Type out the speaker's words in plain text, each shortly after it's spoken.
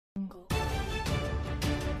Jungle.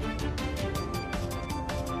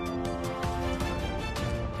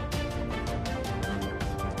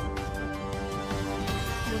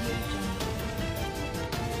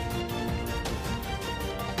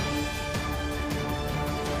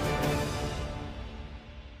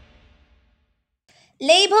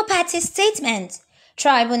 Labour Party statement.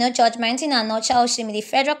 Tribunal judgment in Anocha Oshimili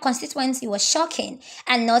federal constituency was shocking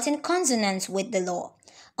and not in consonance with the law.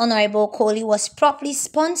 Honorable Kohli was properly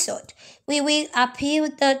sponsored. We will appeal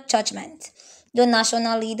the judgment. The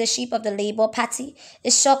national leadership of the Labour Party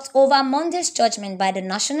is shocked over Monday's judgment by the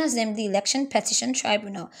National Assembly Election Petition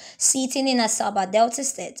Tribunal sitting in Asaba, Delta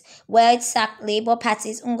State, where it sacked Labour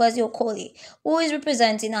Party's Ngozi Okoli, who is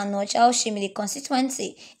representing Anocha Oshimili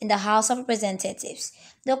constituency in the House of Representatives.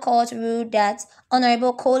 The court ruled that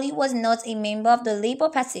Honorable Kohli was not a member of the Labour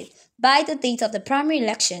Party by the date of the primary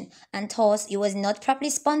election and thus he was not properly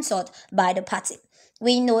sponsored by the party.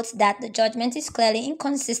 We note that the judgment is clearly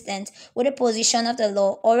inconsistent with the position of the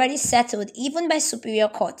law already settled even by superior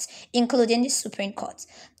courts, including the Supreme Court.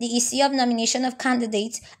 The issue of nomination of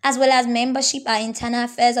candidates as well as membership are internal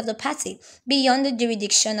affairs of the party beyond the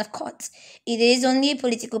jurisdiction of courts. It is only a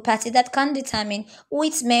political party that can determine who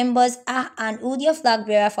its members are and who their flag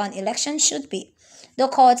bearer for an election should be. The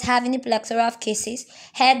court, having a plethora of cases,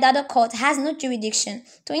 held that the court has no jurisdiction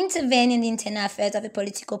to intervene in the internal affairs of a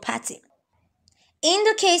political party. In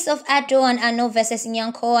the case of Ado and Ano versus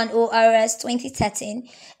Nyanko and ORS 2013,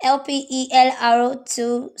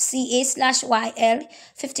 LPELR2CA/YL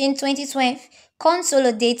 15/2012,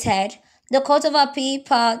 consolidated, the Court of Appeal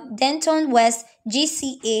per Denton West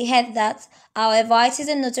GCA held that, however, it is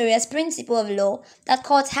a notorious principle of law that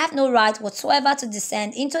courts have no right whatsoever to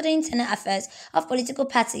descend into the internal affairs of political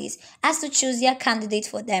parties as to choose their candidate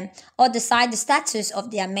for them or decide the status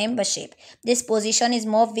of their membership. This position is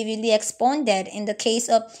more vividly expounded in the case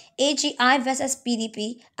of AGI versus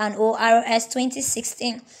PDP and ORS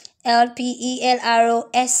 2016,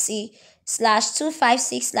 LPELROSC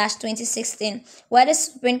 /256/2016, where the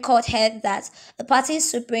Supreme Court held that a party is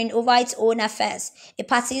supreme over its own affairs. A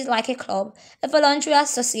party is like a club, a voluntary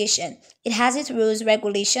association. It has its rules,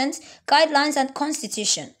 regulations, guidelines, and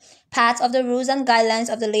constitution. Part of the rules and guidelines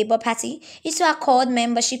of the Labour Party is to accord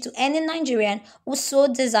membership to any Nigerian who so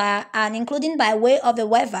desire, and including by way of a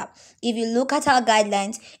waiver. If you look at our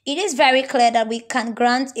guidelines, it is very clear that we can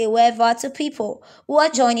grant a waiver to people who are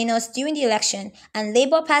joining us during the election, and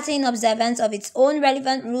Labour Party, in observance of its own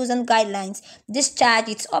relevant rules and guidelines, discharge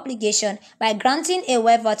its obligation by granting a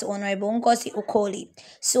waiver to Honorable Ngozi Okoli.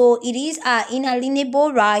 So it is our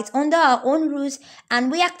inalienable right under our own rules, and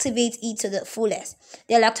we activate it to the fullest.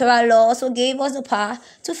 The electoral law also gave us the power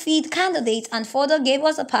to feed candidates and further gave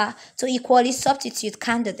us the power to equally substitute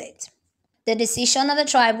candidates. The decision of the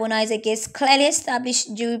tribunal is against clearly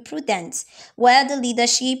established jurisprudence, where the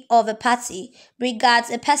leadership of a party regards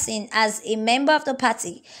a person as a member of the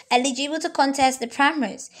party eligible to contest the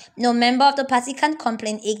primaries. No member of the party can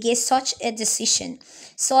complain against such a decision.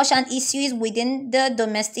 Such an issue is within the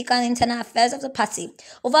domestic and internal affairs of the party,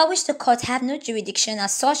 over which the court have no jurisdiction,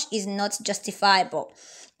 as such is not justifiable.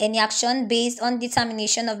 Any action based on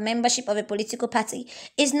determination of membership of a political party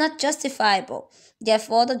is not justifiable.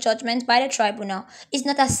 Therefore, the judgment by the tribunal is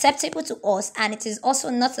not acceptable to us, and it is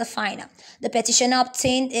also not the final. The petitioner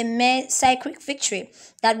obtained a mere psychic victory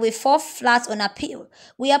that will fall flat on appeal.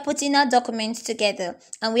 We are putting our documents together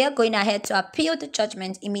and we are going ahead to appeal the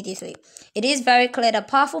judgment immediately. It is very clear that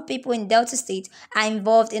powerful people in Delta State are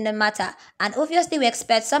involved in the matter, and obviously we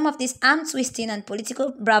expect some of this arm twisting and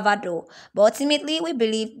political bravado, but ultimately we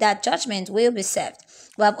believe that judgment will be served.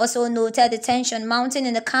 We have also noted the tension mounting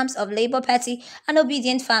in the camps of Labour Party and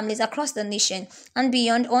obedient families across the nation and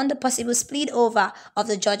beyond on the possible split over of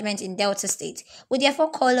the judgment in Delta State. We therefore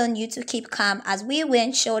call on you to keep calm as we will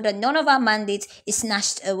ensure that none of our mandates is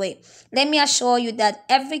snatched away. Let me assure you that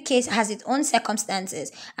every case has its own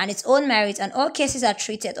circumstances and its own merits, and all cases are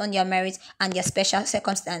treated on their merits and their special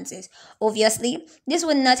circumstances. Obviously, this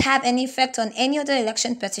will not have any effect on any other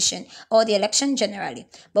election petition or the election generally,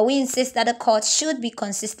 but we insist that the court should be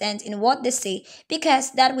consistent in what they say,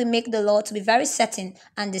 because that will make the law to be very certain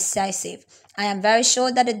and decisive. I am very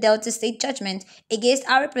sure that the Delta State judgment against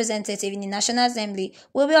our representative in the National Assembly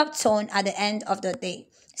will be overturned at the end of the day.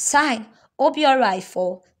 Signed, OBRI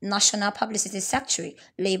for National Publicity Secretary,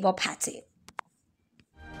 Labour Party.